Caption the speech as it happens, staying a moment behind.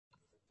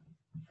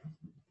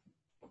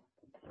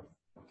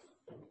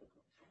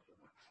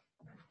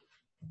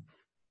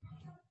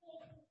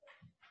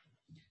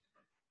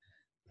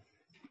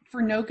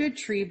For no good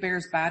tree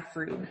bears bad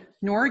fruit,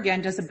 nor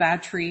again does a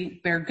bad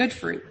tree bear good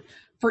fruit.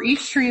 For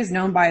each tree is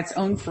known by its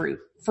own fruit.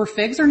 For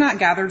figs are not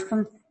gathered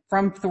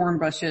from thorn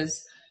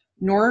bushes,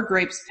 nor are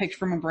grapes picked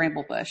from a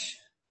bramble bush.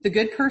 The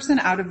good person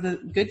out of the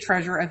good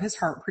treasure of his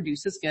heart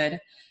produces good,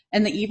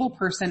 and the evil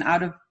person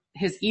out of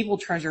his evil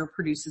treasure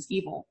produces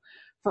evil.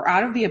 For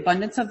out of the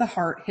abundance of the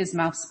heart his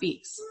mouth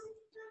speaks.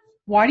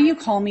 Why do you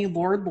call me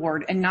Lord,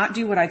 Lord, and not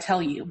do what I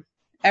tell you?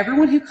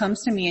 Everyone who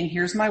comes to me and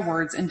hears my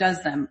words and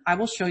does them, I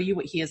will show you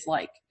what he is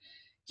like.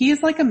 He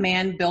is like a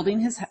man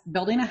building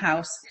a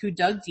house who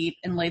dug deep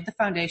and laid the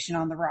foundation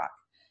on the rock.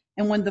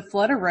 And when the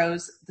flood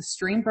arose, the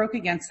stream broke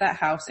against that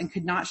house and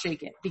could not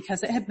shake it,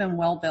 because it had been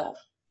well built.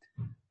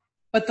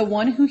 But the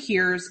one who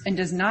hears and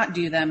does not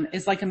do them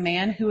is like a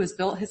man who has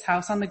built his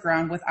house on the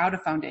ground without a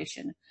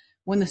foundation.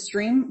 When the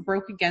stream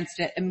broke against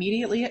it,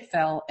 immediately it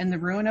fell, and the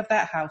ruin of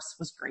that house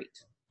was great.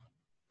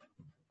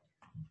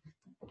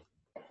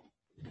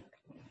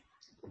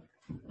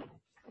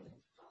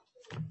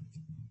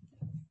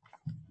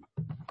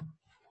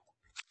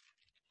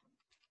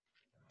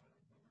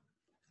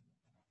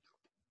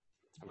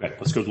 Okay,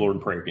 let's go to the Lord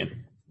in prayer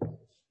again.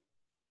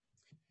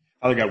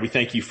 Father God, we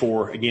thank you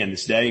for, again,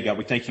 this day. God,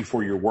 we thank you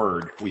for your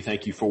word. We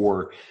thank you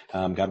for,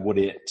 God, what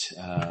it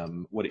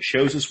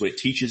shows us, what it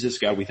teaches us.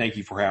 God, we thank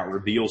you for how it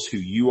reveals who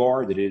you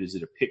are, that it is a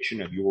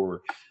depiction of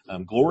your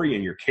glory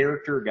and your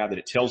character. God, that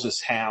it tells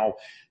us how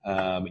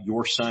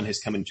your son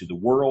has come into the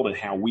world and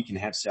how we can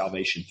have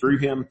salvation through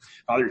him.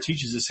 Father, it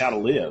teaches us how to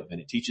live,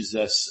 and it teaches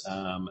us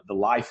the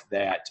life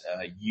that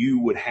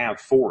you would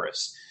have for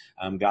us.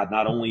 God,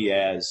 not only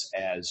as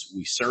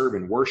we serve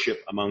and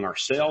worship among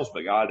ourselves,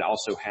 but God,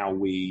 also how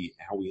we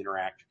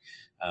interact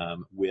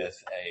with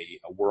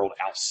a world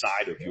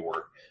outside of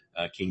your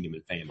kingdom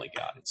and family,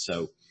 God. And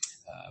so,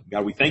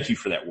 God, we thank you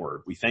for that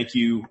word. We thank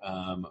you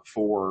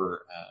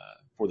for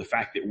the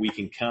fact that we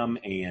can come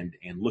and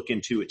look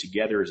into it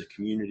together as a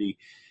community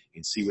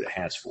and see what it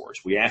has for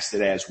us. We ask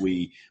that as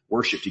we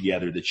worship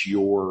together, that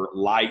your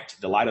light,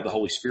 the light of the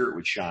Holy Spirit,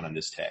 would shine on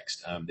this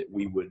text, that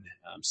we would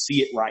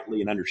see it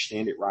rightly and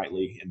understand it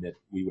rightly, and that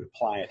we would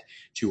apply it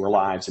to our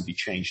lives and be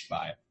changed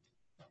by it.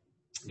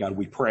 God,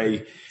 we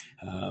pray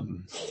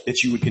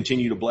that you would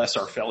continue to bless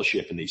our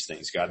fellowship in these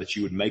things, God, that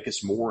you would make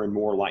us more and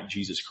more like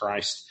Jesus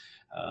Christ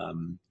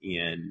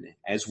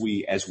as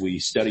we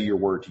study your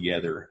word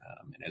together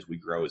and as we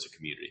grow as a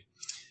community.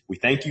 We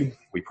thank you.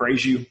 We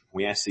praise you.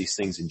 We ask these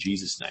things in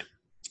Jesus' name.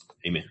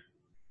 Amen.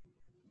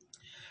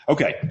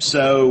 Okay,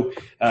 so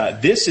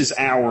this is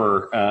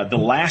the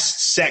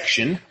last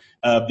section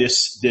of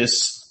this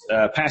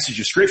passage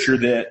of scripture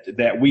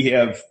that we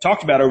have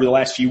talked about over the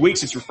last few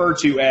weeks. It's referred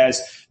to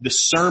as the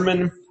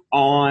Sermon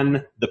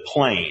on the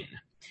Plain.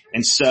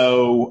 And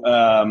so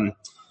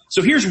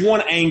here's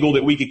one angle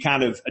that we could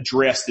kind of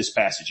address this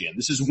passage in.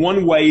 This is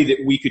one way that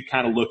we could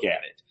kind of look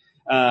at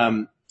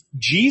it.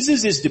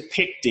 Jesus is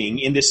depicting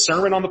in this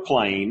Sermon on the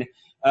Plain,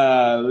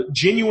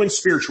 genuine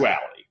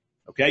spirituality,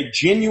 okay?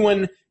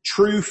 Genuine,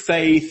 true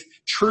faith,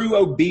 true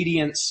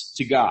obedience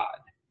to God.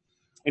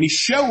 And he's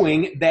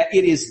showing that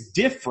it is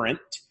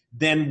different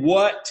than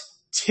what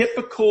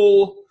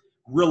typical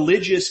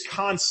religious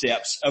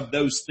concepts of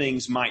those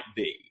things might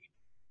be.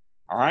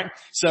 All right?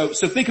 So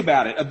think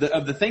about it,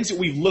 of the things that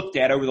we've looked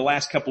at over the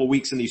last couple of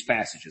weeks in these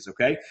passages,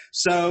 okay?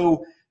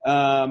 So,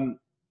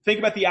 think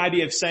about the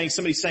idea of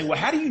somebody saying, well,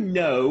 how do you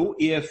know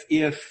if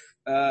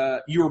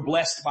you're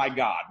blessed by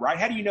God, right?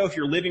 How do you know if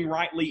you're living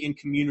rightly in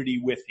community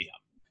with him?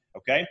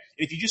 Okay?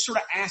 If you just sort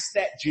of ask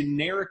that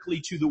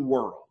generically to the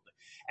world,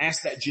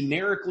 ask that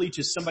generically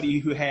to somebody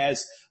who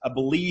has a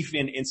belief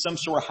in some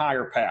sort of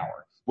higher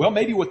power. Well,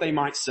 maybe what they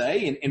might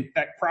say, and in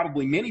fact,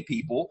 probably many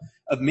people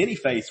of many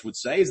faiths would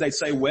say, is they'd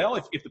say, well,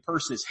 if the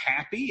person is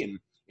happy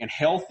and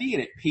healthy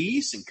and at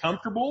peace and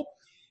comfortable,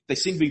 they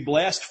seem to be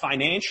blessed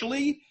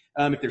financially,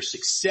 if they're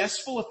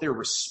successful, if they're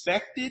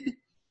respected,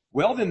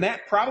 well, then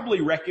that probably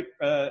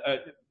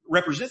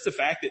represents the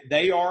fact that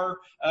they are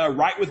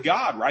right with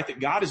God, right? That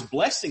God is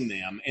blessing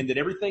them and that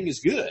everything is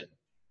good.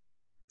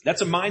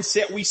 That's a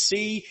mindset we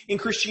see in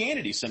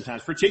Christianity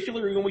sometimes,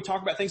 particularly when we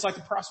talk about things like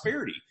the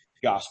prosperity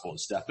gospel and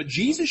stuff. But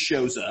Jesus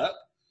shows up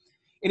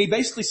and he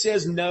basically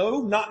says,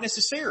 no, not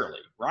necessarily,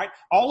 right?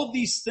 All of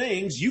these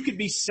things, you could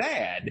be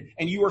sad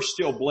and you are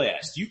still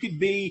blessed. You could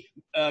be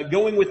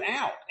going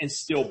without and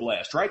still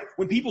blessed, right?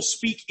 When people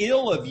speak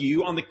ill of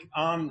you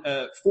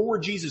for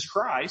Jesus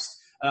Christ,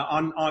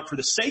 for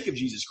the sake of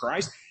Jesus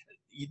Christ,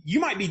 you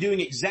might be doing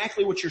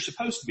exactly what you're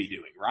supposed to be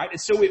doing, right?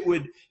 And so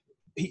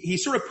he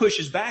sort of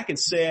pushes back and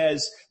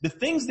says, the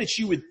things that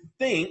you would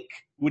think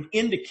would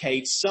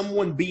indicate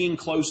someone being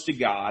close to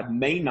God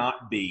may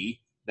not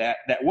be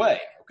that way.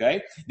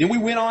 Okay. Then we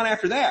went on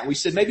after that. We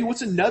said, maybe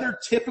what's another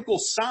typical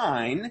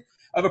sign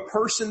of a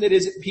person that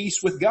is at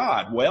peace with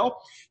God?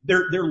 Well,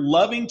 they're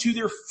loving to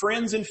their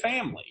friends and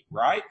family,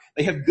 right?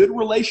 They have good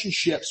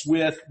relationships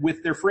with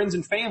their friends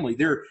and family.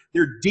 They're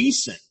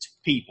decent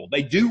people.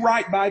 They do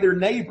right by their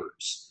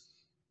neighbors.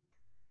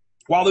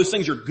 While those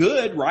things are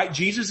good, right,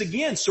 Jesus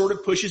again sort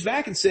of pushes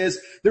back and says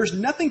there's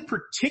nothing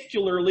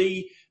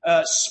particularly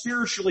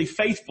spiritually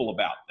faithful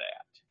about that.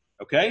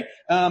 Okay?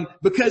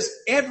 Because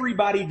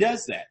everybody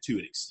does that to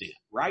an extent,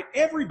 right?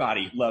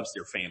 Everybody loves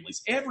their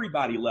families.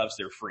 Everybody loves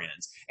their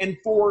friends. And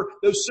for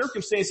those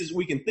circumstances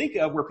we can think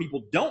of where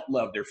people don't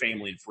love their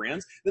family and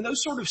friends, then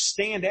those sort of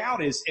stand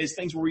out as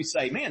things where we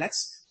say, man,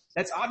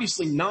 that's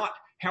obviously not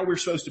how we're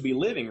supposed to be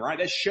living, right?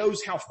 That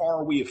shows how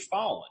far we have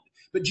fallen.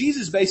 But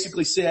Jesus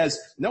basically says,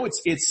 no,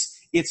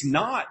 it's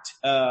not,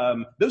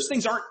 those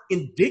things aren't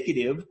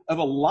indicative of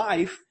a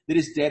life that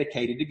is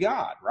dedicated to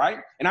God, right?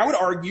 And I would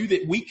argue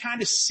that we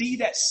kind of see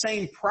that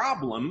same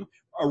problem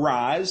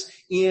arise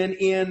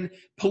in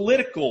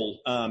political,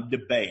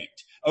 debate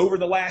over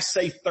the last,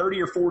 say,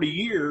 30 or 40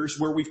 years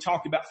where we've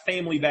talked about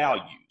family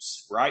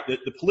values, right?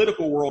 The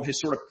political world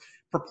has sort of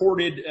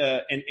purported,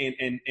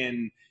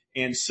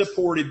 and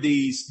supported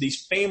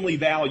these family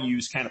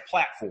values kind of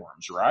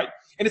platforms, right?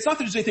 And it's not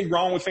that there's anything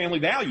wrong with family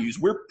values.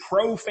 We're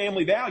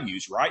pro-family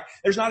values, right?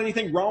 There's not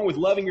anything wrong with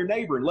loving your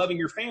neighbor and loving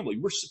your family.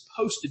 We're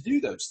supposed to do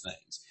those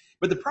things.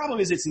 But the problem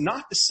is it's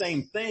not the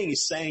same thing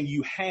as saying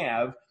you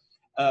have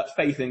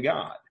faith in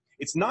God.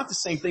 It's not the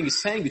same thing as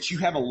saying that you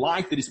have a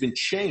life that has been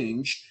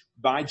changed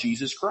by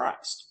Jesus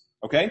Christ,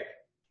 okay?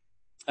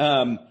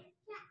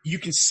 You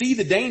can see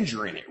the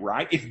danger in it,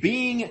 right? If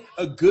being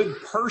a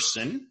good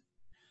person,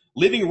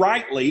 living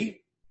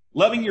rightly,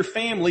 loving your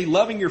family,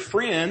 loving your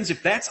friends,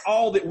 if that's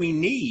all that we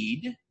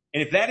need,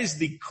 and if that is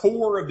the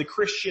core of the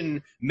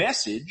Christian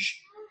message,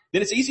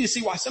 then it's easy to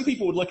see why some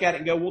people would look at it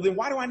and go, well, then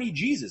why do I need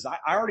Jesus? I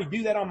already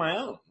do that on my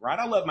own, right?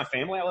 I love my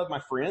family. I love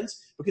my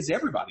friends because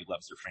everybody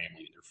loves their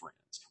family and their friends.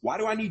 Why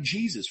do I need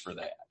Jesus for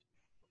that?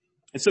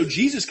 And so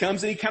Jesus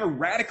comes and he kind of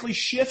radically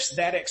shifts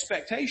that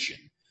expectation,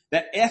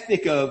 that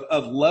ethic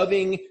of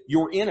loving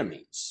your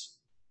enemies.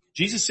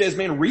 Jesus says,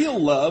 man, real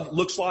love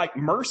looks like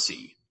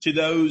mercy to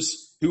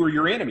those who are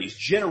your enemies,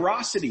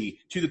 generosity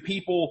to the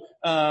people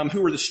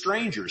who are the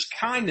strangers,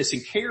 kindness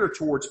and care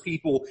towards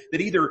people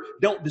that either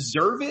don't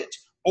deserve it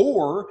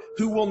or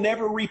who will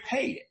never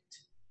repay it.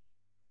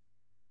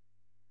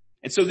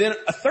 And so then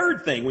a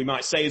third thing we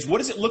might say is, what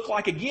does it look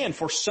like again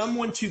for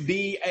someone to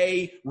be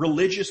a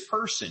religious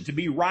person, to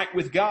be right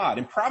with God?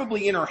 And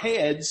probably in our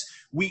heads,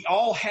 we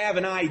all have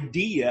an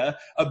idea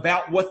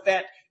about what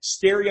that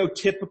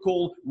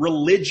stereotypical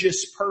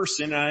religious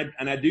person,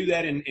 and I do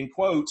that in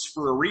quotes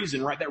for a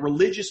reason, right? That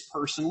religious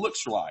person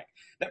looks like.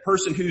 That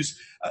person who's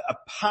a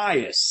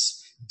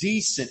pious,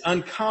 decent,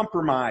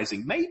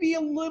 uncompromising, maybe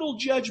a little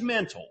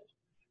judgmental,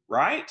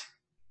 right?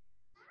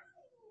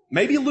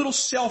 Maybe a little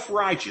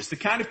self-righteous, the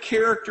kind of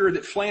character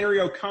that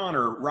Flannery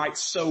O'Connor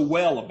writes so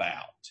well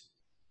about.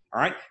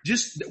 All right?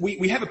 Just,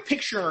 we have a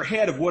picture in our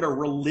head of what a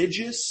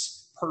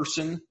religious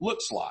person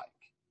looks like.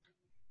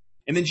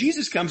 And then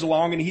Jesus comes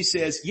along and he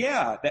says,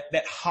 yeah,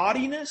 that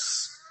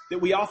haughtiness that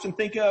we often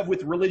think of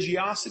with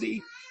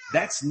religiosity,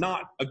 that's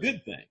not a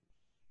good thing.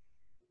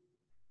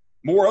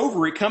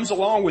 Moreover, it comes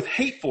along with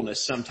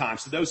hatefulness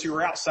sometimes to those who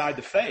are outside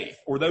the faith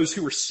or those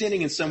who are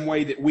sinning in some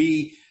way that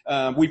we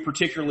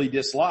particularly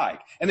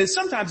dislike. And then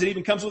sometimes it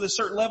even comes with a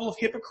certain level of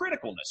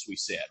hypocriticalness, we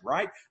said,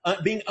 right?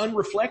 Being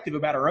unreflective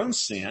about our own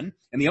sin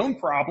and the own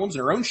problems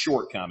and our own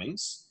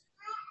shortcomings.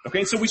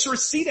 Okay, and so we sort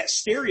of see that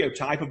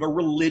stereotype of a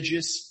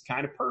religious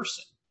kind of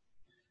person.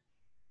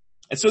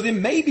 And so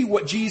then maybe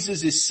what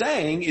Jesus is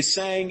saying,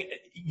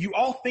 you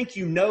all think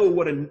you know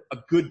what a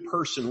good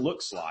person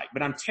looks like,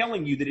 but I'm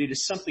telling you that it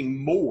is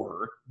something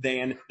more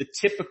than the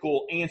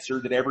typical answer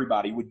that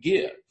everybody would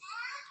give.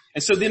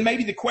 And so then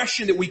maybe the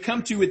question that we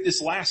come to at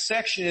this last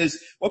section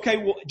is, okay,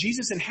 well,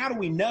 Jesus, and how do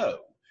we know?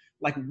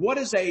 Like, what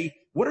are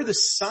the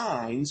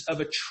signs of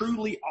a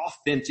truly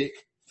authentic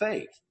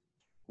faith?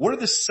 What are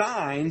the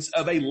signs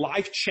of a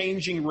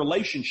life-changing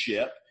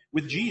relationship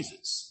with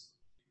Jesus?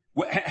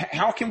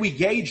 How can we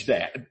gauge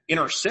that? In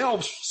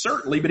ourselves,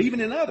 certainly, but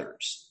even in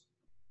others.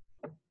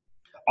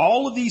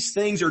 All of these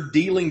things are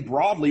dealing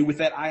broadly with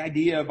that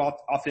idea of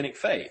authentic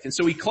faith. And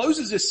so he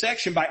closes this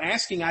section by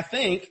asking, I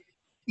think,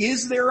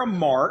 is there a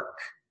mark?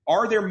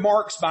 Are there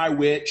marks by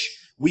which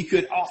we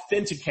could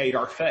authenticate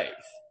our faith?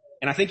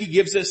 And I think he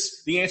gives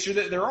us the answer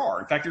that there are.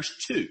 In fact, there's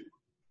two.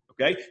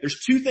 Okay? There's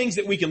two things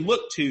that we can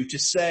look to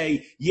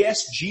say,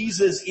 yes,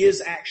 Jesus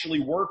is actually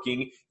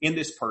working in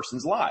this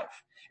person's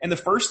life. And the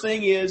first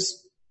thing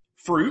is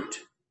fruit.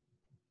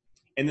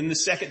 And then the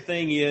second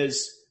thing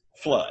is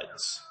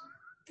floods.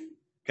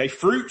 Okay,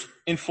 fruit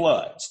and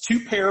floods.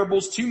 Two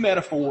parables, two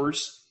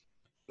metaphors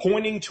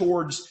pointing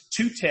towards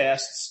two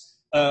tests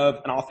of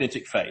an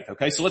authentic faith.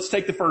 Okay, so let's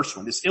take the first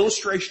one. This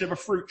illustration of a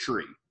fruit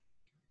tree.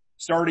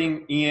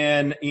 Starting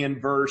in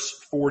verse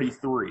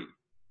 43.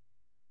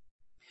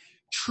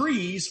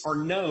 Trees are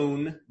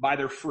known by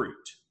their fruit.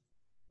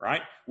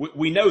 Right?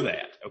 We know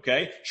that,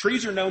 okay?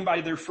 Trees are known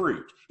by their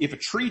fruit. If a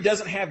tree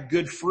doesn't have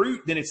good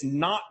fruit, then it's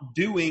not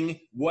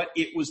doing what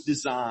it was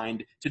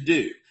designed to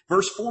do.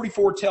 Verse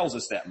 44 tells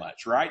us that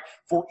much, right?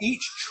 For each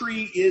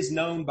tree is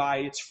known by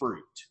its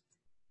fruit.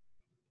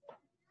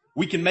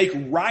 We can make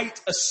right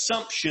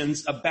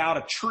assumptions about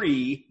a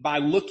tree by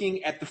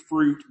looking at the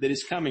fruit that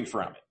is coming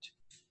from it.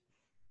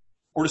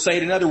 Or to say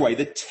it another way,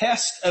 the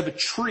test of a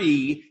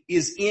tree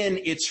is in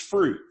its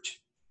fruit.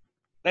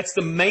 That's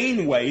the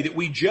main way that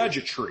we judge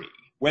a tree,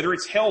 whether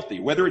it's healthy,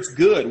 whether it's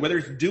good, whether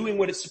it's doing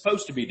what it's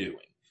supposed to be doing.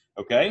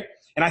 Okay?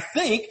 And I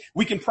think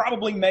we can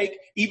probably make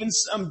even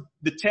from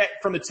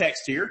the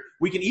text here,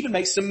 we can even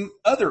make some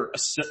other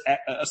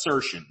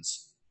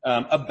assertions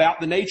about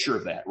the nature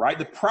of that, right?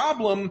 The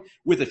problem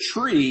with a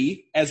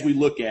tree, as we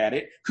look at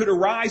it, could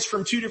arise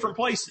from two different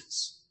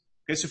places.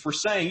 Okay, so if we're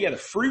saying, yeah, the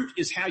fruit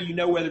is how you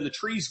know whether the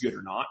tree's good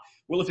or not,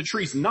 well, if the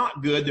tree's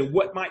not good, then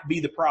what might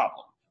be the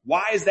problem?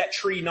 Why is that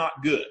tree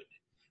not good?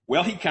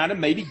 Well, he kind of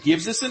maybe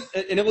gives us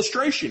an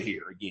illustration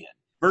here again.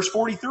 Verse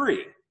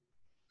 43.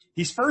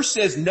 He first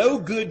says, no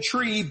good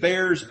tree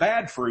bears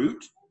bad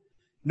fruit,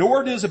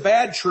 nor does a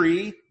bad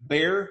tree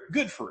bear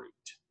good fruit.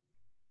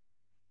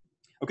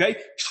 Okay?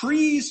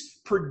 Trees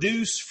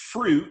produce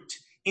fruit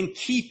in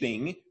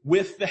keeping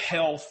with the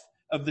health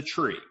of the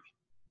tree.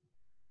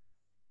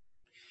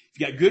 If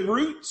you got good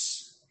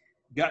roots,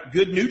 got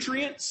good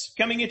nutrients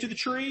coming into the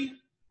tree,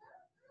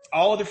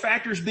 all other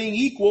factors being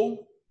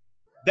equal,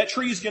 that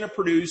tree is going to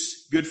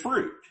produce good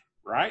fruit,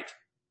 right?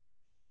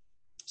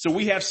 So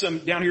we have some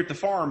down here at the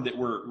farm that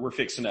we're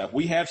fixing up.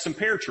 We have some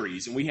pear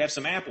trees and we have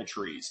some apple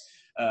trees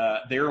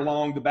there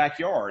along the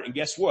backyard. And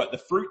guess what? The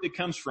fruit that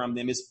comes from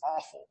them is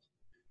awful.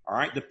 All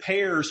right. The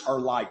pears are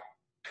like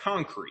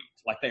concrete,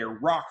 like they are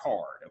rock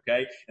hard.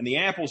 Okay. And the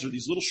apples are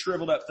these little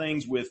shriveled up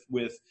things with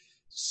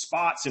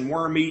spots and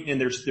worm meat,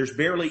 and there's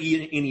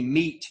barely any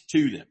meat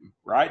to them,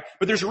 right?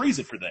 But there's a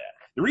reason for that.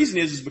 The reason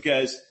is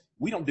because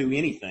we don't do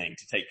anything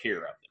to take care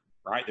of them,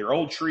 right? They're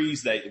old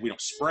trees. We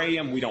don't spray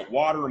them. We don't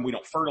water them. We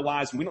don't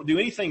fertilize them. We don't do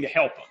anything to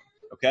help them.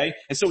 Okay.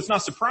 And so it's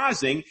not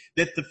surprising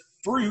that the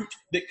fruit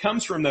that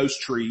comes from those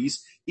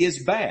trees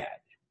is bad.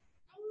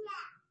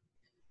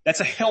 That's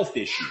a health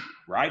issue,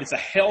 right? It's a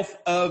health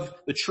of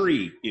the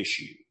tree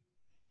issue.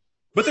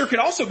 But there could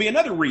also be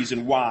another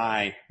reason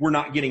why we're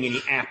not getting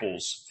any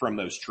apples from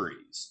those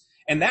trees.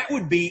 And that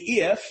would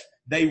be if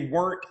they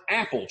weren't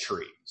apple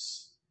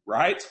trees,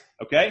 right?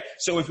 Okay.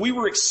 So if we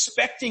were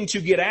expecting to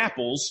get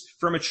apples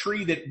from a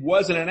tree that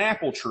wasn't an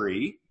apple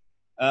tree,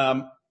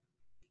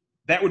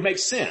 that would make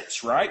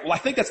sense, right? Well, I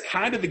think that's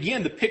kind of,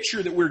 again, the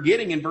picture that we're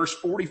getting in verse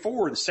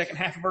 44, the second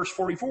half of verse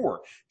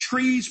 44.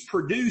 Trees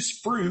produce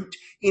fruit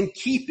in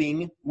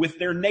keeping with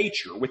their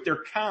nature, with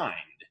their kind,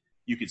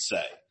 you could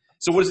say.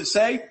 So what does it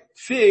say?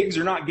 Figs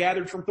are not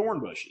gathered from thorn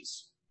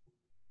bushes.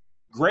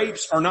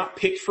 Grapes are not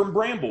picked from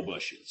bramble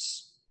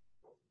bushes.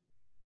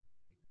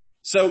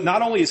 So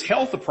not only is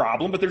health a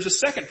problem, but there's a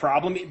second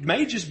problem. It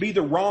may just be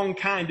the wrong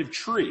kind of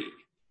tree.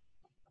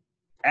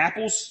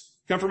 Apples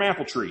come from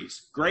apple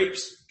trees.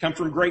 Grapes come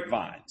from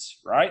grapevines,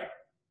 right?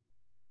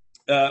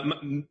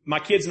 My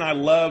kids and I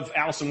love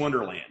Alice in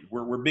Wonderland.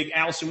 We're big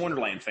Alice in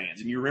Wonderland fans.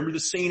 And you remember the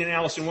scene in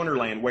Alice in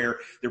Wonderland where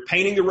they're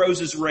painting the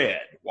roses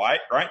red, right?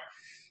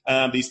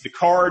 The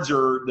cards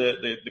are,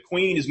 the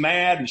queen is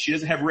mad and she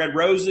doesn't have red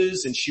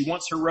roses and she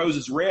wants her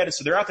roses red. And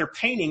so they're out there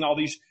painting all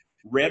these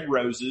white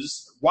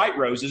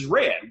roses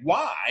red.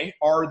 Why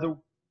are the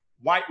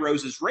white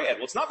roses red?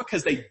 Well, it's not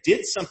because they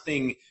did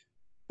something,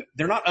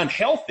 they're not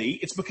unhealthy.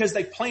 It's because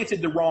they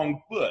planted the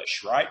wrong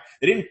bush, right?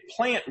 They didn't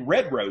plant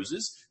red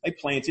roses. They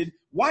planted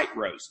white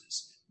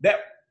roses. That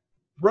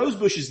rose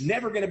bush is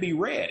never going to be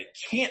red. It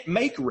can't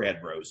make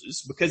red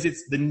roses because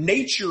it's the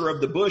nature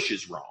of the bush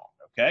is wrong.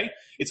 Okay.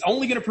 It's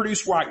only going to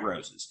produce white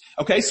roses.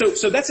 Okay.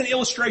 So that's an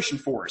illustration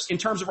for us in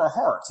terms of our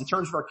hearts, in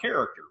terms of our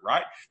character,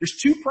 right? There's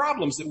two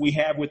problems that we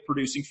have with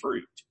producing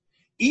fruit.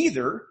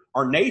 Either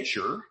our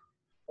nature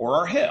or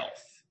our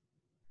health.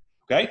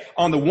 Okay.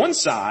 On the one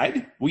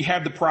side, we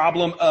have the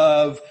problem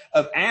of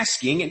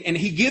asking, and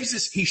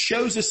he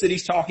shows us that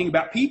he's talking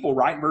about people,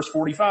 right? In verse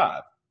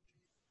 45.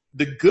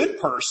 The good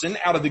person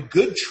out of the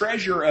good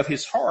treasure of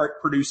his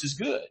heart produces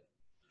good.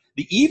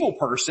 The evil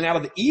person out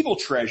of the evil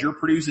treasure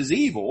produces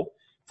evil,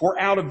 for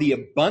out of the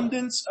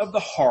abundance of the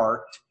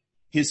heart,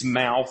 his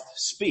mouth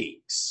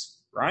speaks,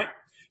 right?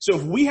 So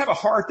if we have a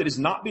heart that has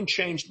not been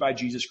changed by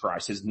Jesus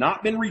Christ, has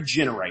not been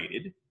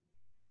regenerated,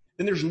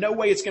 then there's no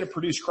way it's going to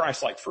produce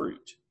Christ-like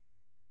fruit.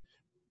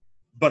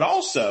 But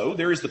also,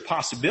 there is the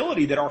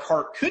possibility that our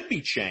heart could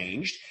be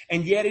changed,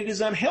 and yet it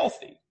is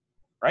unhealthy,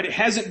 right? It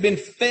hasn't been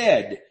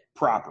fed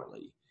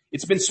properly.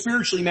 It's been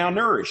spiritually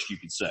malnourished, you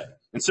could say.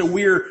 And so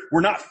we're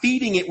not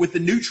feeding it with the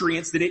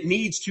nutrients that it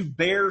needs to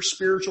bear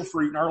spiritual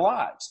fruit in our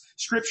lives.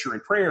 Scripture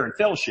and prayer and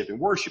fellowship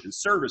and worship and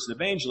service and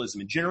evangelism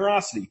and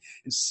generosity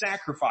and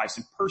sacrifice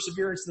and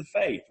perseverance in the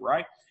faith,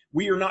 right?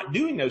 We are not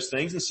doing those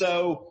things. And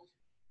so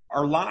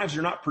our lives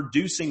are not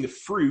producing the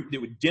fruit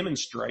that would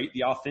demonstrate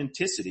the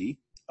authenticity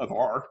of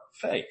our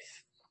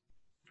faith.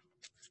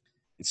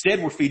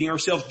 Instead, we're feeding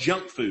ourselves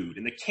junk food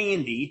and the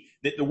candy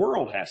that the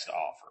world has to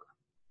offer.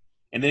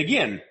 And then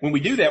again, when we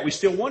do that, we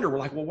still wonder, we're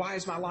like, well, why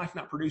is my life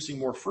not producing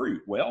more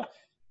fruit? Well,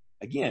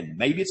 again,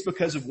 maybe it's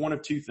because of one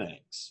of two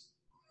things.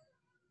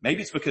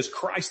 Maybe it's because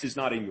Christ is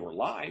not in your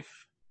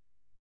life.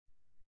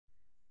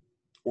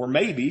 Or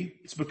maybe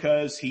it's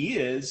because he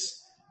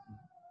is,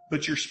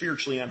 but you're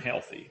spiritually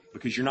unhealthy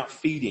because you're not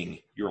feeding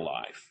your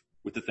life.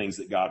 with the things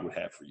that God would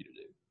have for you to do.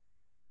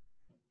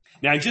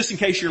 Now, just in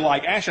case you're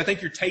like, Ash, I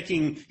think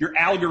you're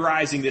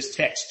allegorizing this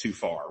text too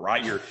far,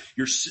 right?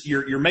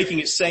 You're making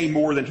it say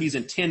more than he's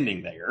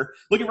intending there.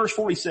 Look at verse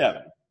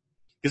 47.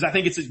 Because I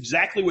think it's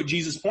exactly what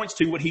Jesus points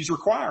to, what he's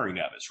requiring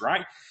of us,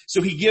 right?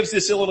 So he gives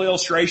this little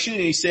illustration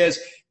and he says,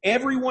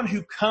 everyone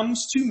who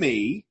comes to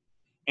me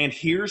and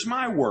hears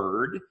my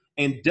word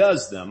and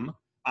does them,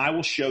 I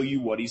will show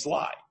you what he's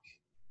like.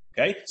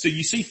 Okay? So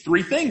you see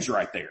three things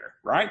right there,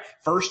 right?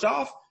 First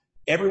off,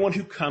 everyone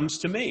who comes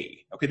to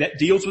me. Okay, that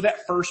deals with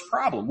that first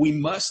problem. We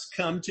must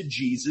come to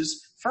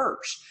Jesus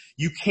first.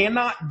 You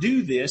cannot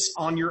do this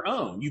on your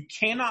own. You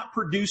cannot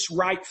produce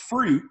right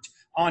fruit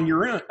on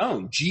your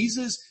own.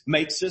 Jesus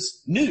makes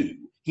us new.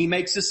 He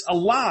makes us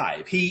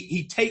alive.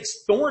 He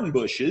takes thorn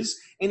bushes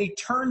and he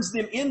turns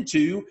them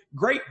into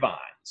grapevines.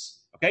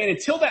 Okay, and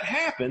until that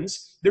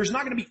happens, there's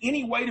not going to be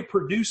any way to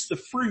produce the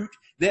fruit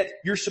that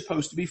you're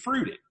supposed to be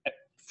fruiting.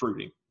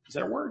 Is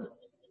that a word?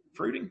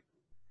 Fruiting?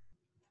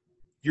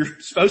 You're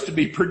supposed to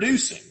be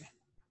producing.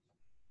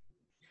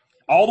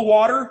 All the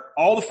water,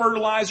 all the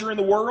fertilizer in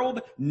the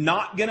world,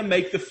 not going to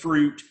make the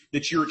fruit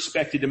that you're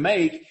expected to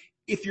make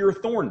if you're a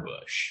thorn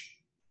bush,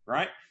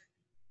 right?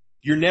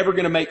 You're never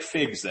going to make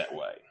figs that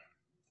way.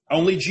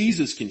 Only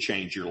Jesus can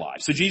change your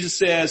life. So Jesus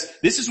says,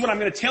 this is what I'm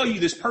going to tell you,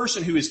 this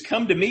person who has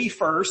come to me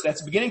first,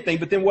 that's the beginning thing,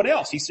 but then what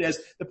else? He says,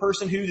 the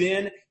person who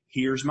then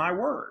hears my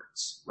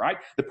words, right?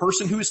 The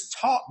person who is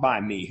taught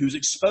by me, who's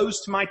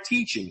exposed to my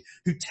teaching,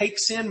 who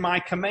takes in my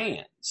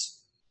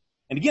commands.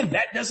 And again,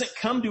 that doesn't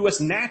come to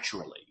us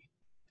naturally,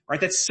 right?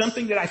 That's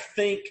something that I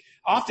think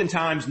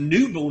oftentimes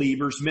new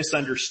believers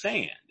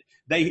misunderstand.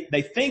 They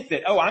think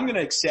that, oh, I'm going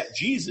to accept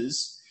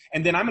Jesus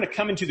and then I'm going to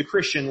come into the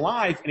Christian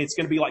life and it's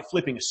going to be like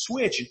flipping a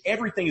switch and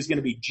everything is going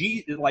to be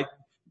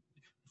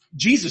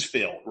Jesus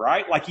filled,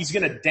 right? Like he's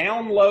going to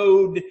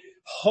download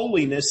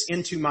holiness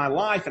into my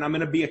life and I'm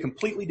going to be a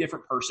completely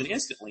different person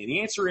instantly. And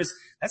the answer is,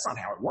 that's not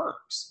how it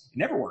works. It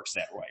never works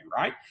that way,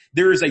 right?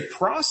 There is a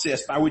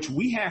process by which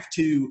we have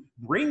to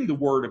bring the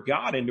Word of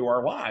God into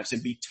our lives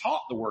and be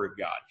taught the Word of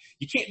God.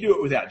 You can't do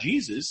it without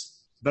Jesus,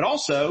 but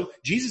also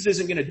Jesus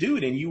isn't going to do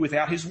it in you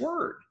without His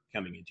Word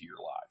coming into your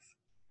life.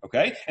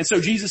 Okay? And so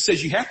Jesus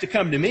says, you have to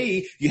come to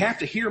me, you have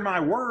to hear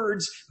my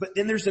words, but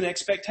then there's an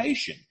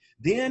expectation.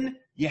 Then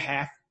you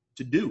have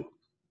to do them.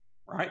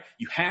 Right?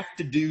 You have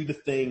to do the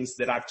things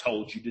that I've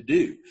told you to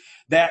do.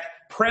 That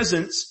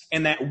presence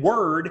and that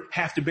word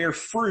have to bear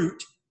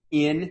fruit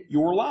in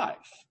your life.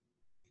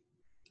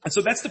 And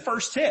so that's the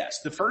first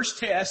test. The first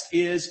test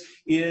is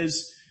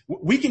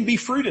we can be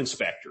fruit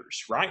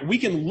inspectors, right? We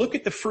can look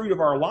at the fruit of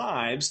our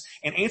lives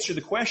and answer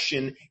the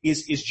question,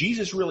 is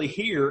Jesus really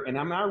here? And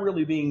am I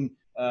really being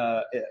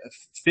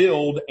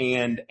filled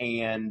and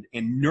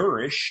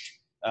nourished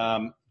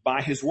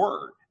by His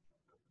word?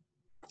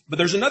 But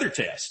there's another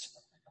test.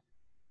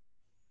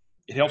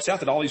 It helps out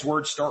that all these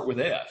words start with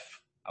F.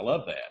 I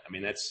love that. I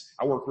mean,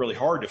 I work really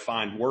hard to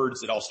find words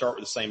that all start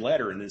with the same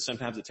letter, and then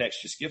sometimes the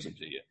text just gives them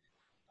to you.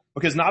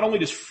 Because not only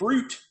does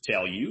fruit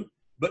tell you,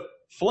 but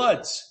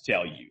floods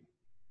tell you.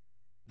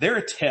 They're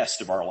a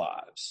test of our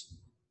lives.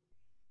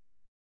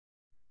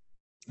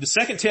 The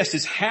second test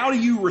is, how do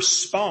you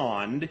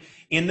respond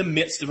in the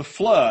midst of a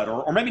flood?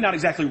 Or maybe not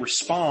exactly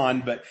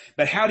respond, but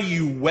how do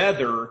you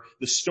weather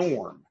the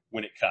storm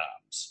when it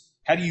comes?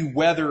 How do you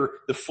weather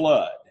the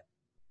flood?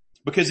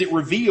 Because it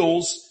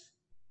reveals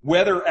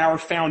whether our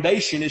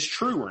foundation is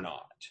true or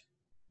not.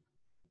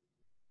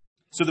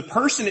 So the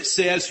person, it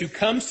says, who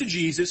comes to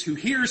Jesus, who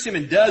hears Him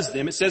and does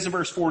them, it says in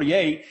verse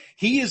 48,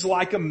 he is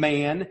like a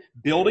man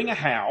building a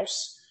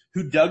house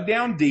who dug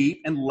down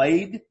deep and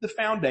laid the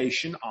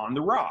foundation on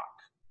the rock.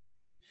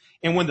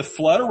 And when the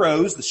flood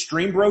arose, the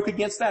stream broke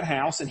against that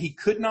house and he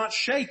could not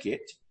shake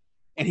it.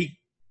 And he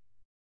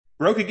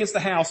broke against the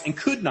house and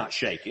could not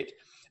shake it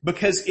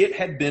because it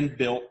had been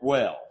built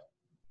well.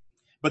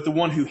 But the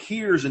one who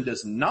hears and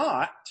does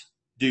not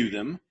do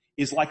them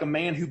is like a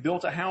man who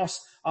built a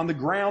house on the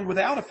ground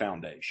without a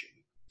foundation.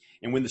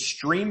 And when the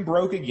stream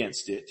broke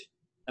against it,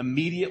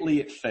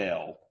 immediately it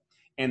fell,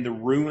 and the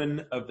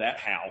ruin of that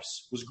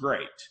house was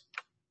great.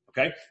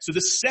 Okay? So the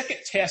second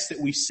test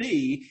that we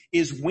see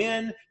is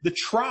when the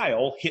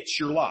trial hits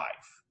your life.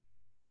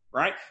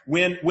 Right?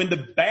 When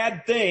the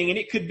bad thing, and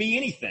it could be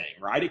anything,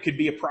 right? It could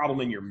be a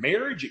problem in your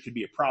marriage, it could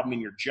be a problem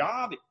in your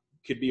job,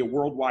 could be a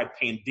worldwide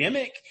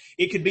pandemic.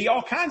 It could be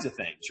all kinds of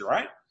things,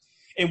 right?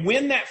 And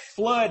when that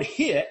flood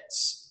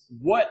hits,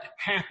 what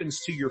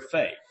happens to your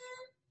faith?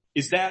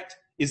 Is that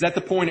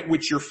the point at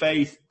which your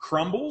faith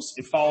crumbles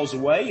and falls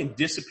away and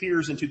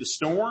disappears into the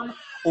storm?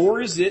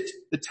 Or is it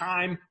the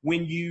time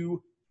when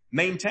you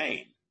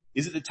maintain?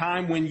 Is it the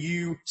time when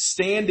you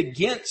stand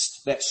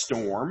against that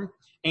storm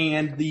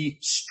and the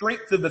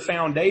strength of the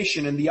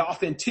foundation and the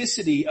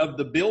authenticity of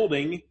the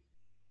building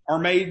are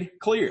made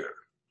clear?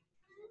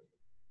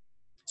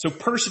 So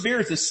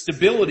perseverance and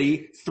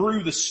stability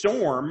through the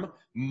storm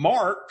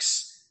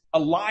marks a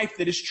life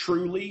that is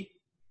truly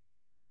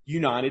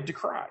united to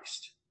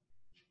Christ.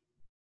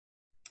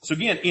 So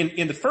again,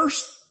 in the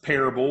first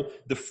parable,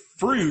 the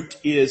fruit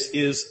is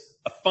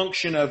a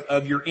function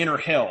of your inner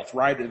health,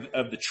 right?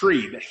 Of the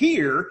tree. But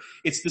here,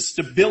 it's the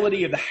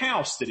stability of the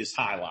house that is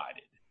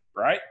highlighted,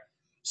 right?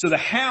 So the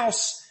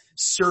house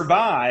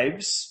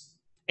survives,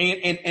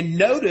 and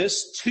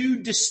notice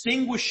two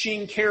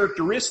distinguishing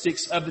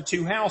characteristics of the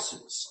two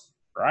houses,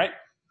 right?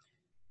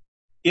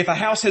 If a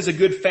house has a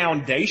good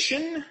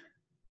foundation,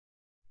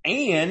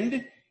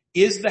 and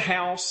is the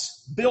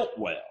house built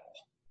well?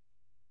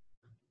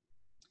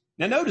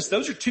 Now notice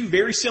those are two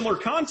very similar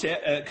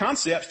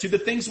concepts to the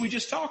things we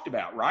just talked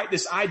about, right?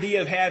 This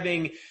idea of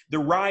having the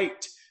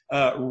right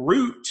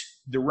root,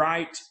 the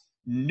right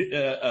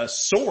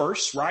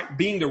source, right?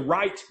 Being the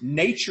right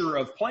nature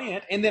of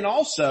plant, and then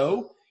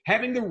also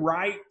having the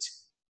right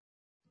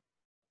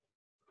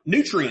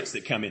nutrients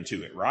that come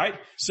into it, right?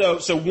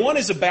 So one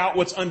is about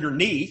what's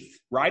underneath,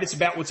 right? It's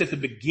about what's at the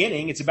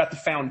beginning. It's about the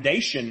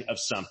foundation of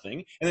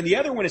something. And then the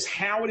other one is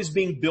how it is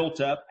being built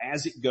up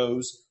as it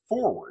goes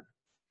forward.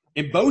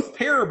 In both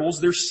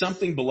parables, there's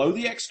something below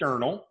the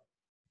external.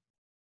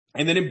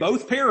 And then in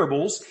both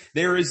parables,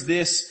 there is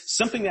this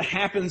something that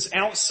happens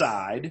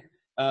outside,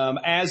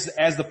 as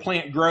the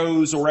plant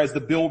grows or as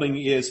the building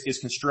is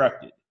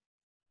constructed.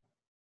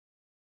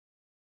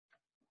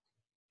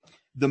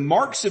 The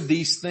marks of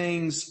these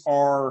things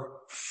are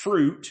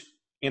fruit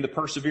and the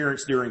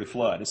perseverance during the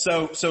flood. And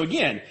so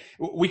again,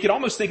 we could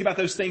almost think about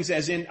those things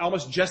as in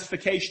almost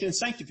justification and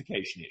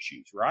sanctification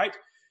issues, right?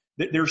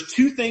 There's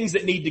two things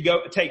that need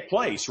to take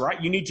place, right?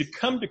 You need to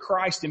come to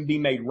Christ and be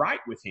made right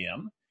with Him,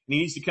 and He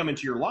needs to come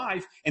into your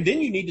life, and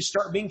then you need to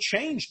start being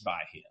changed by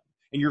Him,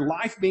 and your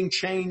life being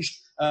changed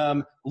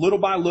little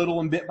by little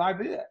and bit by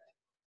bit.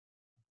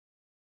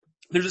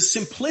 There's a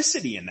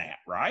simplicity in that,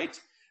 right?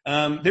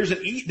 There's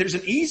an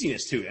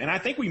easiness to it, and I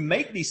think we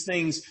make these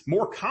things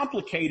more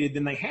complicated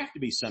than they have to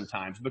be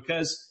sometimes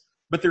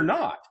but they're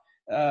not.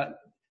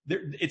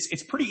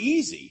 It's pretty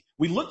easy.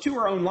 We look to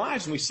our own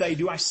lives and we say,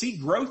 do I see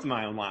growth in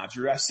my own lives?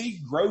 Or do I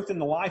see growth in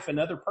the life of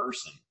another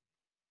person?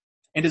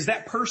 And is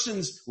that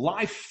person's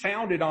life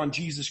founded on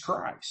Jesus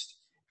Christ?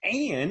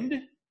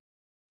 And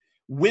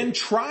when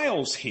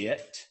trials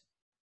hit,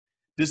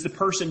 does the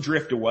person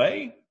drift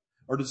away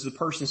or does the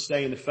person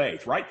stay in the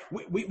faith, right?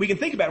 We can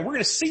think about it. We're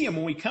going to see them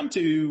when we come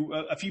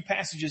to a few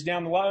passages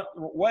down the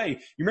way.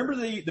 You remember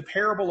the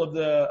parable of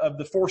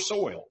the four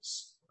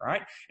soils?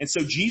 Right? And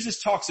so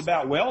Jesus talks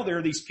about, well, there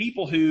are these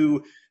people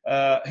who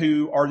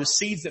are the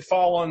seeds that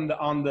fall on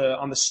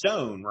the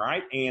stone,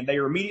 right? And they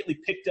are immediately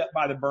picked up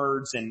by the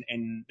birds and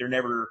they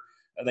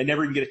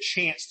never even get a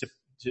chance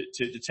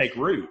to take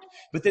root.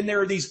 But then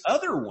there are these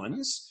other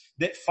ones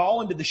that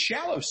fall into the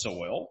shallow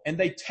soil and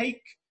they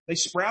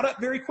sprout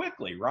up very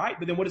quickly, right?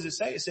 But then what does it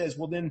say? It says,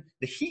 well, then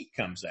the heat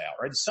comes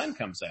out, right? The sun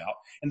comes out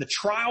and the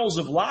trials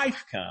of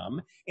life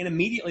come and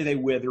immediately they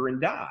wither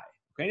and die.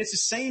 Okay, and it's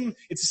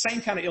the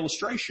same kind of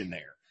illustration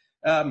there.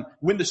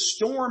 When the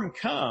storm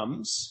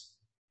comes,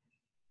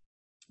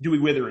 do we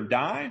wither and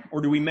die,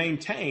 or do we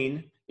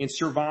maintain and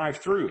survive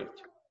through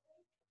it?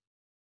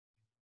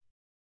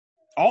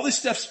 All this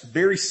stuff's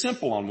very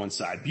simple on one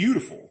side,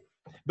 beautiful,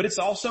 but it's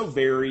also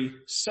very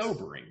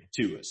sobering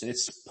to us. And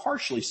it's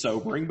partially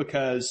sobering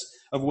because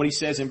of what he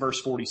says in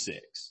verse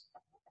 46.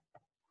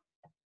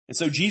 And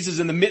so Jesus,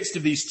 in the midst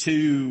of these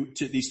two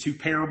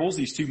parables,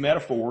 these two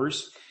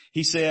metaphors,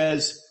 he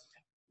says,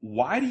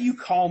 why do you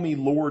call me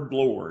Lord,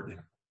 Lord,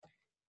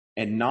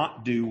 and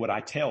not do what I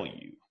tell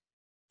you?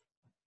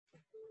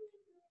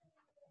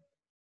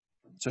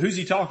 So who's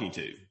he talking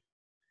to?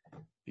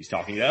 He's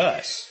talking to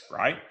us,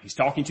 right? He's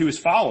talking to his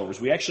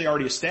followers. We actually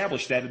already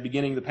established that at the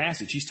beginning of the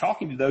passage. He's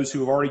talking to those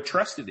who have already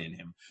trusted in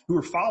him, who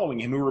are following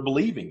him, who are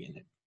believing in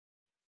him.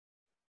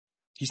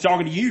 He's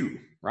talking to you,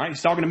 right?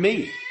 He's talking to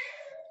me.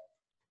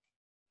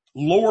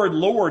 Lord,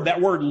 Lord, that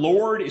word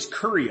Lord is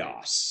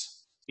kurios.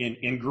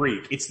 In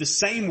Greek. It's the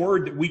same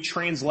word that we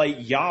translate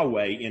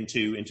Yahweh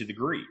into the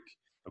Greek.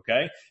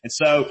 Okay? And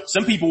so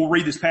some people will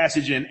read this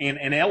passage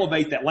and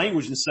elevate that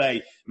language and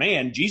say,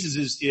 man,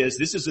 Jesus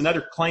this is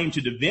another claim to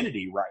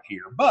divinity right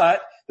here.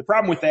 But the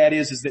problem with that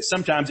is that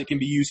sometimes it can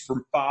be used for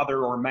father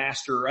or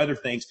master or other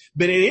things.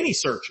 But in any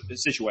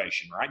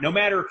situation, right? No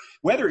matter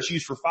whether it's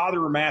used for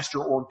father or master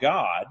or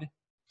God,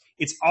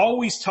 it's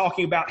always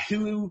talking about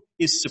who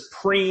is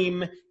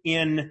supreme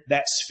in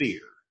that sphere.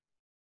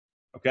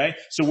 Okay?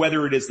 So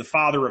whether it is the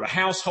father of a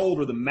household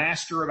or the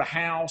master of a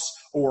house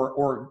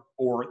or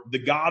the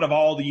God of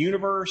all the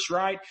universe,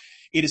 right?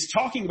 It is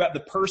talking about the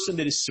person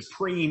that is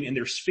supreme in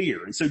their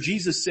sphere. And so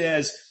Jesus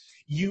says,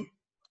 you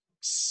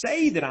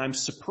say that I'm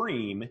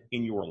supreme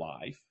in your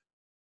life,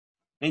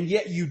 and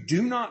yet you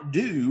do not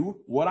do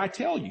what I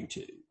tell you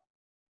to.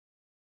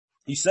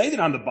 You say that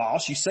I'm the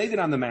boss, you say that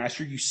I'm the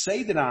master, you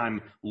say that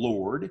I'm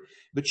Lord,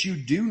 but you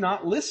do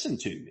not listen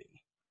to me.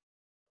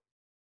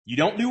 You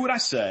don't do what I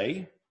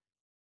say.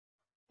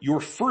 Your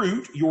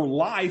fruit, your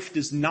life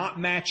does not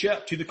match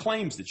up to the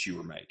claims that you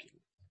are making.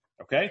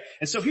 Okay?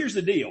 And so here's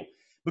the deal.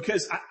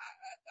 Because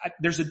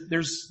there's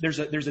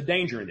a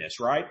danger in this,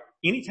 right?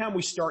 Anytime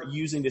we start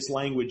using this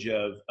language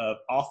of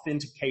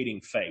authenticating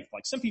faith,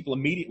 like some people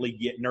immediately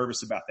get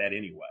nervous about that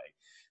anyway.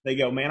 They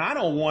go, man, I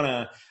don't want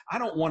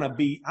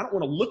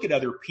to look at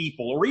other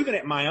people or even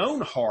at my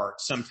own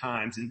heart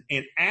sometimes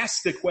and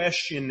ask the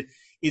question,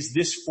 is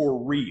this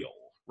for real?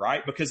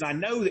 Right? Because I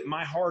know that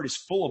my heart is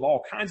full of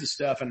all kinds of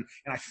stuff and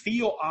I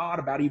feel odd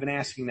about even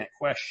asking that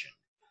question.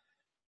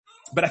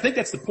 But I think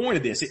that's the point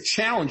of this. It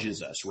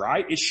challenges us,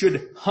 right? It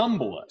should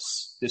humble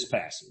us, this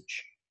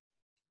passage.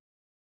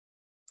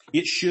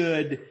 It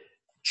should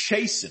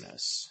chasten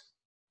us.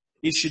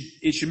 It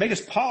should make us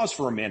pause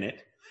for a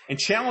minute and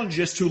challenge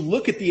us to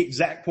look at the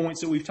exact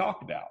points that we've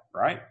talked about,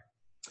 right?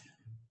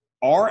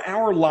 Are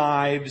our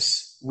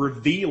lives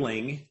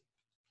revealing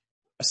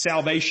a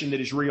salvation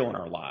that is real in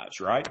our lives,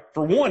 right?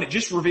 For one, it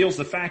just reveals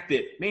the fact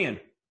that, man,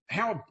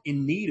 how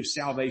in need of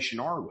salvation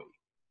are we?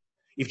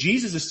 If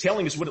Jesus is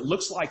telling us what it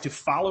looks like to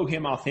follow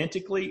him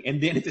authentically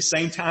and then at the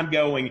same time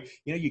going,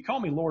 you call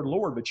me Lord,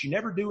 Lord, but you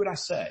never do what I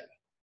say.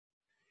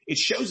 It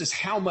shows us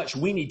how much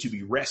we need to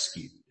be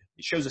rescued.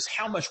 It shows us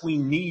how much we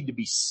need to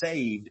be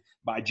saved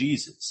by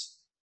Jesus.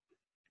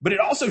 But it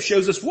also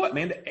shows us what,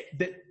 man?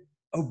 That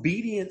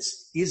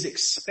obedience is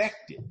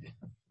expected.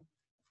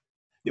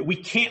 That we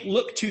can't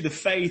look to the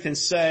faith and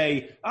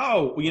say,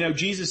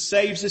 Jesus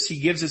saves us. He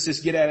gives us this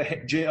get out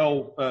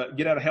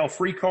of hell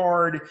free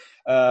card.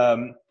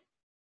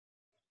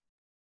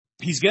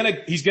 He's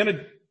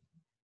gonna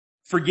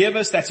forgive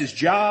us. That's his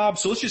job.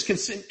 So let's just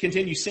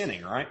continue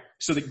sinning, right?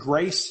 So that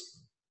grace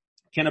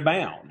can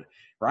abound,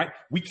 right?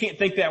 We can't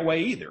think that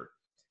way either.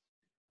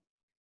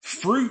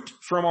 Fruit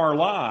from our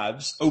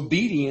lives,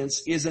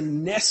 obedience, is a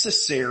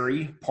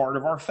necessary part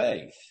of our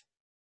faith.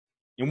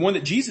 And one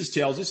that Jesus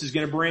tells us is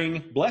going to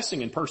bring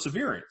blessing and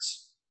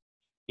perseverance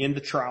in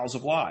the trials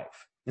of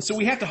life. And so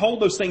we have to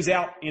hold those things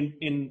out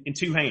in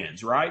two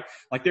hands, right?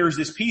 Like there's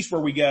this piece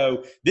where we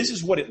go, this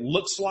is what it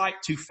looks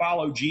like to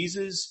follow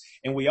Jesus.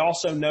 And we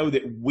also know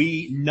that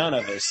none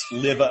of us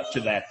live up to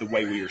that the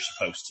way we are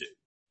supposed to.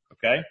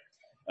 Okay?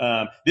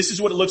 This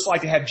is what it looks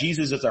like to have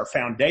Jesus as our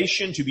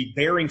foundation, to be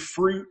bearing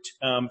fruit,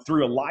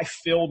 through a life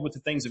filled with the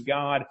things of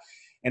God.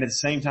 And at the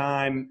same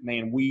time,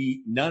 man,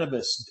 none of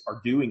us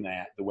are doing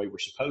that the way we're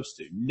supposed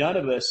to. None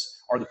of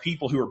us are the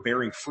people who are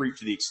bearing fruit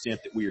to the extent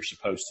that we are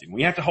supposed to. And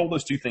we have to hold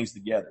those two things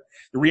together.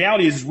 The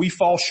reality is we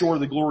fall short of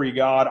the glory of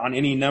God on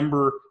any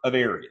number of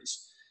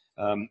areas,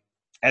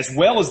 as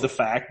well as the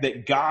fact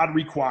that God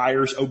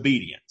requires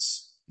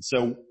obedience.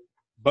 So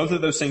both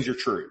of those things are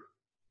true.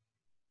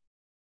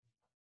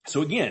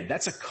 So again,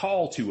 that's a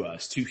call to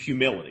us to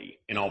humility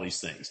in all these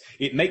things.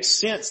 It makes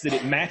sense that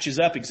it matches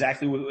up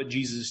exactly with what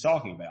Jesus is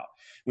talking about.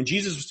 When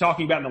Jesus was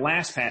talking about in the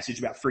last passage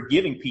about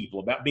forgiving people,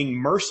 about being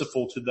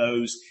merciful to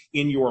those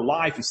in your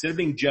life, instead of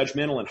being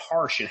judgmental and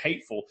harsh and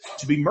hateful,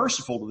 to be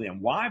merciful to them.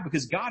 Why?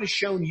 Because God has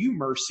shown you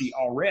mercy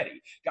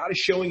already. God is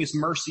showing us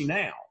mercy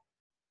now.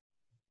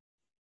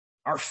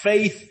 Our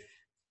faith,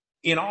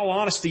 in all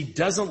honesty,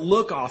 doesn't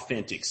look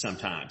authentic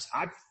sometimes.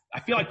 I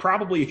feel like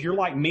probably if you're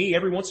like me,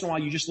 every once in a while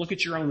you just look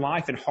at your own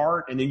life and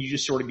heart and then you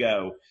just sort of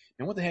go,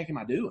 man, what the heck am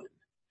I doing?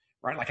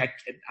 Right? Like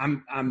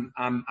I'm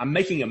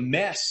making a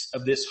mess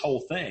of this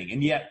whole thing.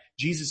 And yet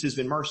Jesus has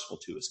been merciful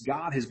to us.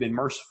 God has been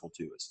merciful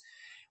to us.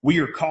 We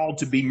are called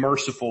to be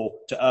merciful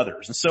to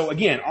others. And so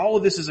again, all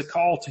of this is a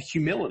call to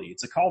humility.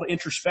 It's a call to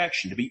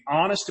introspection, to be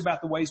honest about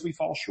the ways we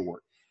fall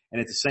short.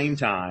 And at the same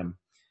time,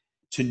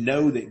 to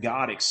know that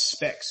God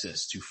expects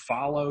us to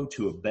follow,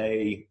 to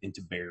obey, and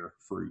to bear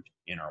fruit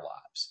in our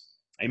lives.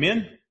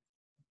 Amen?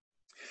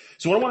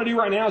 So what I want to do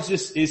right now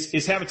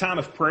is have a time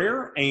of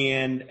prayer,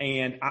 and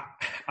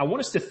I want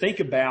us to think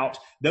about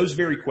those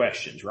very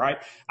questions, right?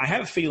 I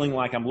have a feeling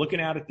like I'm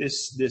looking out at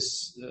this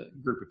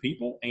group of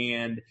people,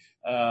 and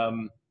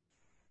I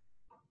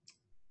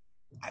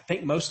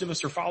think most of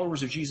us are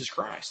followers of Jesus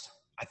Christ.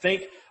 I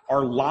think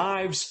our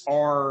lives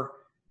are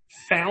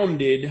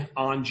founded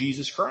on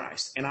Jesus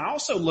Christ. And I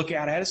also look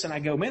out at us and I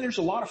go, man, there's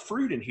a lot of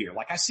fruit in here.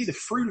 Like I see the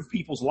fruit of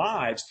people's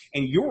lives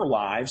and your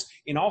lives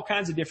in all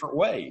kinds of different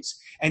ways.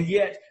 And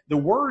yet the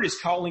word is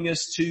calling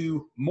us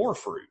to more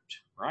fruit,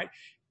 right?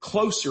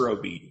 Closer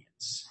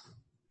obedience,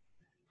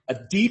 a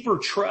deeper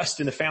trust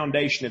in the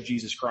foundation of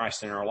Jesus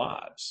Christ in our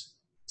lives.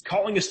 It's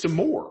calling us to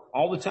more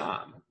all the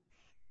time.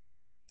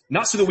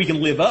 Not so that we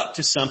can live up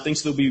to something,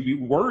 so that we be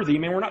worthy. I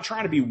mean, we're not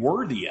trying to be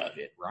worthy of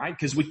it, right?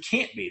 Because we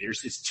can't be.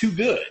 It's too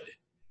good.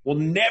 We'll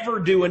never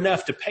do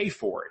enough to pay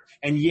for it.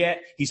 And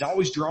yet, he's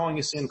always drawing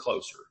us in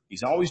closer.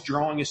 He's always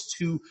drawing us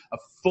to a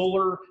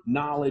fuller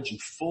knowledge and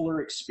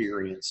fuller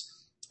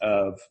experience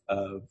of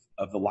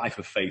the life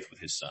of faith with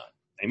his son.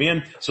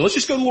 Amen? So let's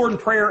just go to the Lord in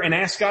prayer and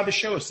ask God to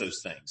show us those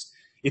things.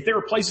 If there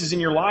are places in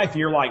your life and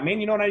you're like, man,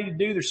 you know what I need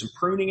to do? There's some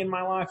pruning in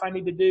my life I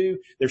need to do.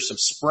 There's some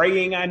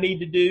spraying I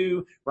need to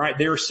do, right?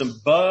 There are some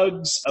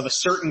bugs of a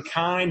certain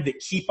kind that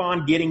keep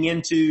on getting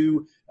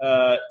into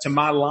to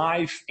my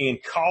life and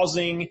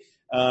causing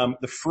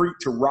the fruit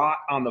to rot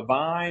on the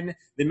vine.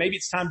 Then maybe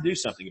it's time to do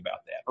something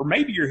about that. Or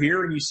maybe you're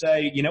here and you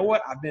say, you know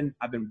what? I've been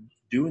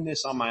doing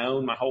this on my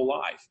own my whole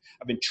life.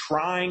 I've been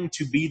trying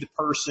to be the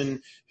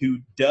person who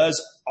does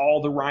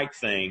all the right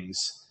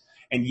things.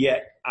 And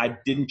yet I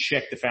didn't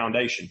check the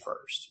foundation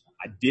first.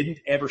 I didn't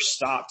ever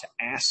stop to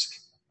ask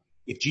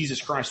if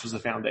Jesus Christ was the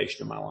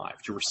foundation of my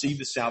life, to receive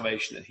the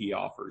salvation that he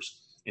offers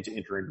and to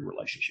enter into a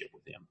relationship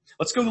with him.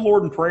 Let's go to the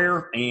Lord in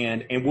prayer,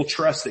 and we'll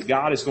trust that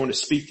God is going to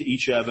speak to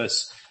each of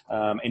us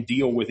and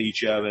deal with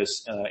each of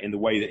us in the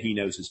way that he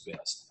knows is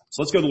best.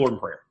 So let's go to the Lord in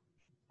prayer.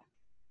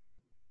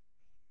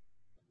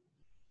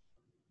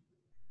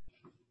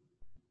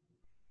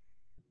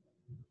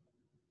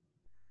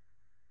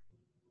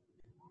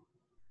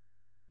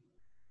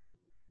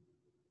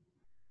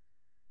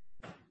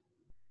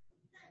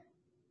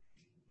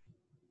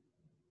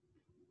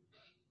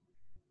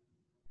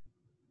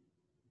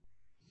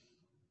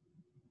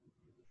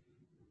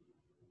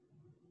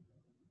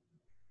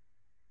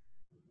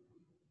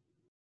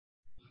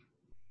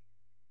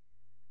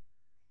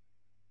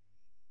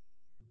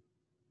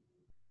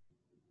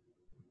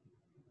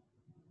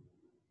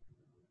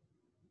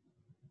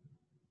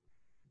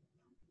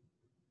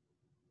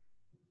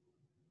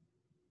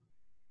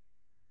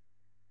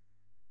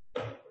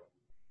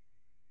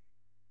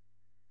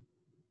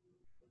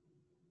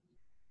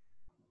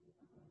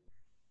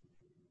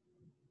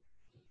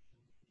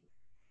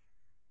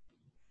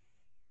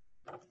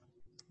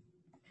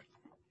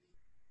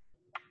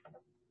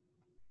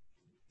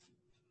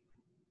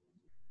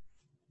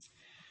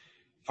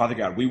 Father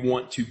God, we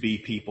want to be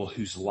people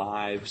whose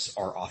lives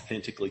are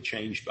authentically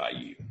changed by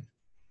you.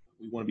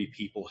 We want to be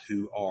people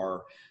who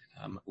are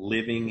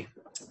living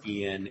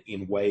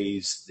in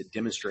ways that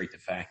demonstrate the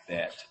fact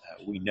that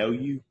we know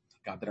you,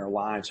 God, that our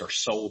lives are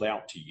sold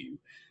out to you,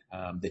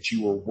 that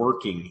you are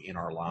working in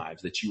our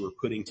lives, that you are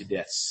putting to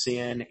death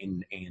sin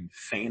and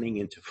fanning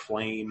into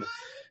flame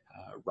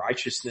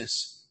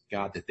righteousness.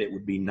 God, that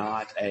would be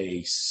not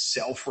a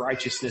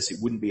self-righteousness. It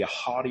wouldn't be a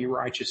haughty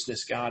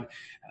righteousness, God.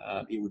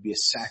 It would be a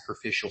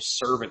sacrificial,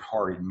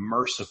 servant-hearted,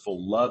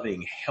 merciful,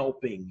 loving,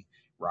 helping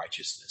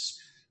righteousness.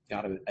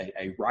 God,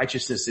 a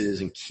righteousness that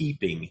is in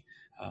keeping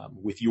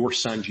with your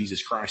Son,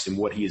 Jesus Christ, and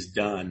what he has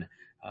done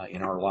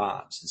in our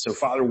lives. And so,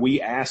 Father,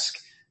 we ask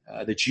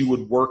that you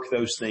would work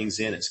those things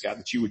in us, God,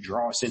 that you would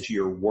draw us into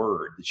your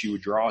word, that you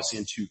would draw us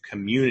into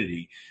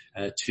community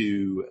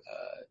to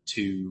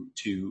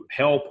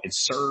help and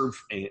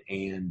serve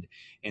and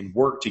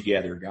work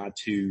together, God,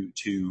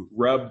 to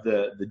rub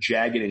the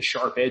jagged and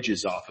sharp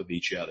edges off of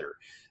each other.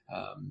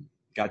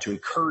 God, to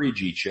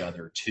encourage each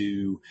other,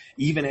 to,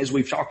 even as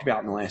we've talked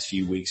about in the last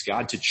few weeks,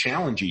 God, to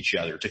challenge each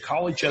other, to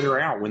call each other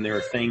out when there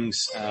are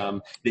things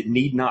that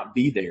need not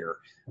be there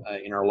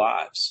in our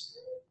lives.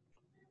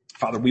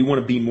 Father, we want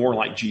to be more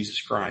like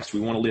Jesus Christ. We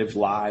want to live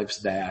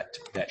lives that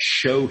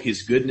show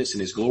his goodness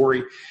and his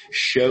glory,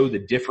 show the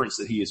difference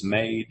that he has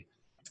made,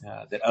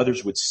 that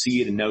others would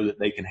see it and know that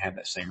they can have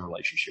that same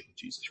relationship with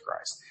Jesus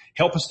Christ.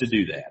 Help us to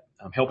do that.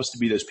 Help us to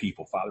be those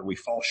people, Father. We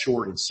fall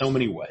short in so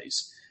many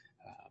ways.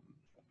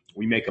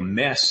 We make a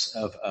mess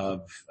of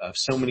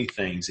so many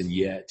things, and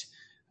yet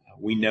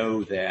we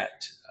know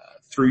that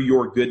through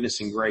your goodness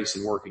and grace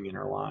and working in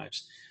our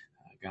lives,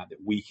 God,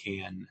 that we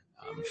can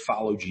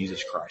follow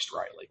Jesus Christ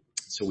rightly.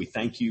 So we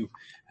thank you.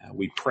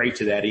 We pray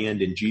to that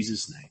end in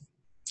Jesus' name.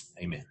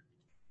 Amen.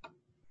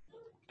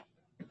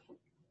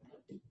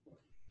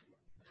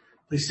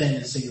 Please stand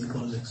and sing the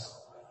closing song.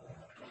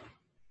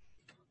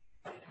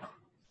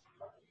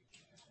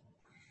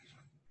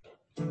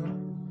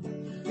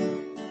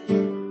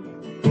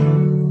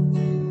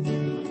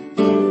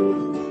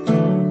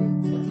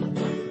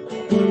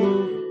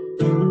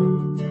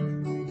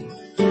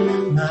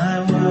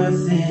 My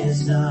worth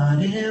is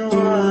not in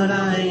what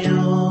I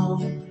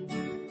own,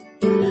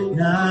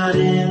 not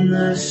in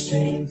the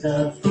strength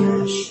of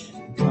flesh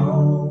and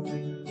bone,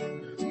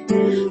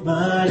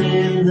 but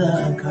in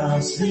the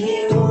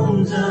costly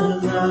wounds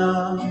of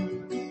love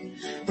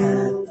at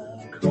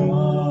the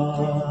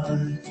cross.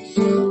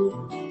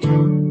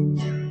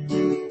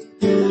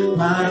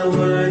 My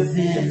worth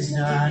is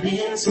not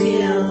in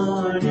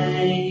skill or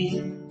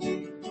name,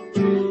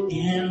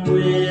 in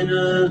win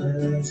or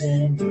lose,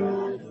 in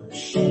pride or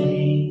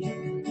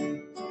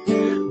shame,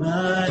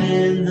 but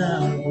in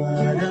the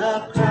blood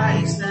of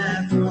Christ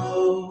that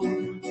flowed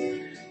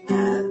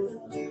at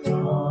the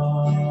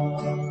cross.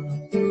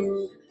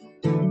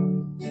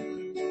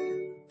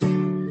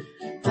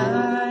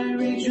 I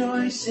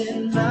rejoice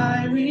in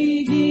my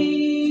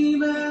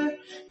Redeemer,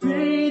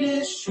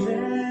 greatest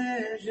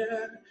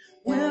treasure,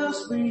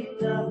 wellspring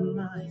of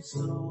my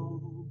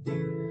soul.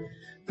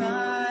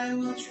 I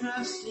will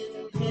trust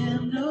in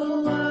him,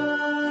 no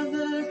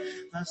other.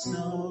 My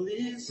soul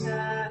is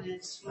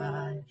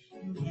satisfied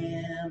in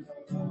him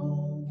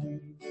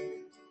alone.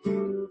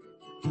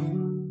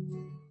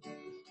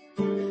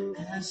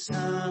 As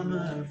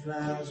summer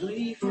flowers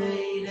we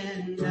fade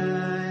and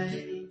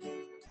die,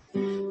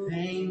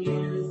 vain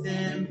youth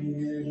and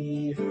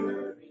beauty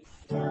hurry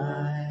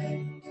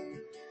by,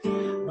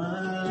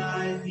 but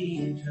life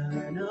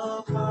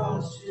eternal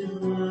calls to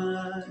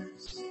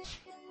us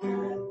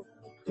at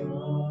the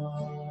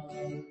cross.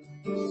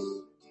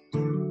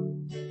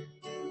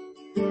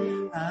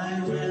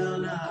 I will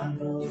not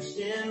boast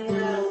in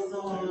wealth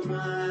or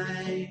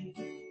might,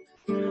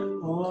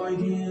 or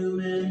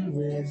human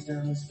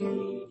wisdom's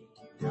fleeting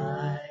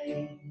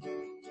light,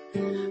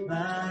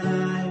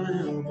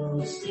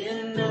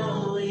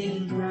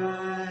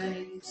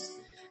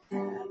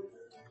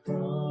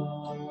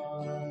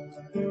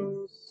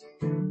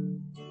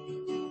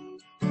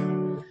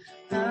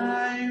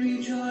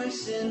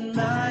 in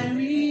my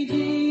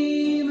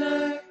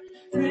Redeemer,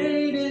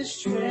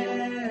 greatest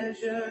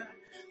treasure,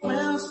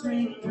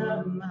 wellspring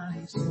of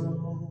my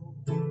soul.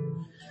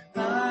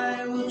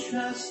 I will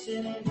trust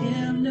in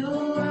him,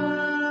 no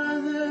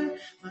other.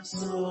 My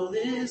soul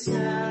is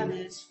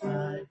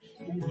satisfied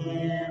in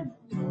him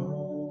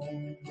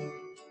alone.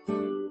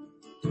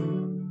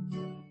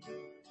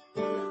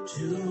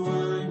 To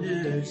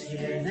wonders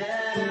here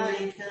that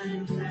I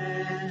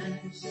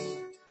confess,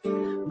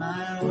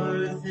 my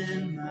worth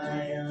and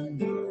my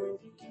unworthiness,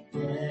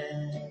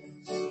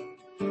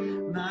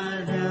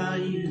 my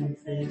value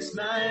fixed,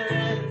 my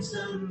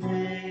ransom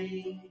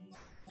paid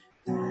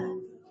at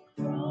the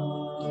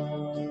cross.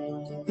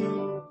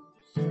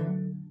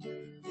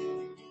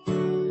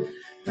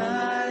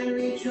 I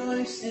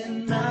rejoice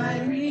in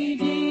my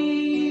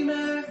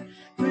Redeemer,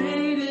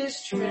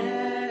 greatest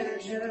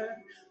treasure,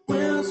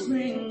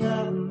 wellspring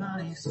of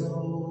my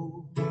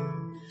soul.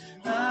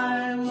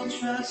 I will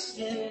trust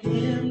in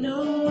him,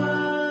 no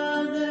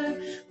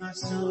other. My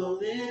soul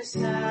is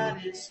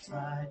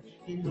satisfied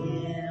in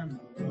him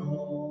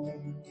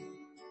alone.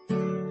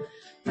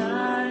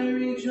 I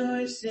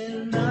rejoice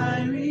in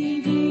my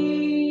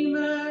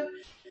Redeemer,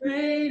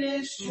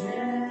 greatest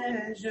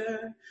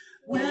treasure,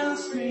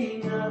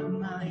 wellspring of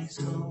my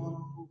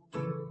soul.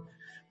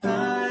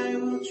 I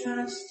will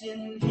trust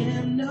in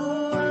him,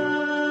 no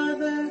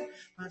other.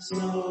 My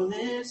soul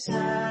is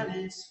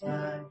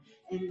satisfied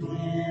in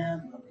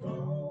him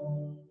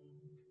alone.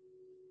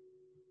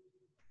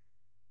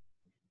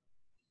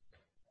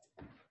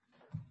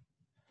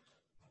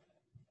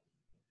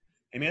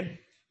 Amen.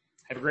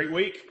 Have a great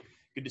week.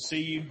 Good to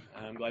see you.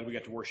 I'm glad we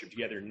got to worship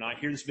together tonight.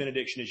 Hear this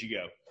benediction as you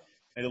go.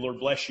 May the Lord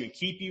bless you and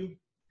keep you.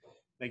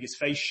 Make his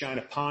face shine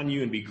upon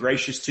you and be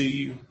gracious to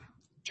you.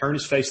 Turn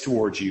his face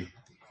towards you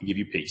and give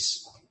you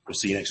peace. We'll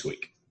see you next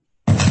week.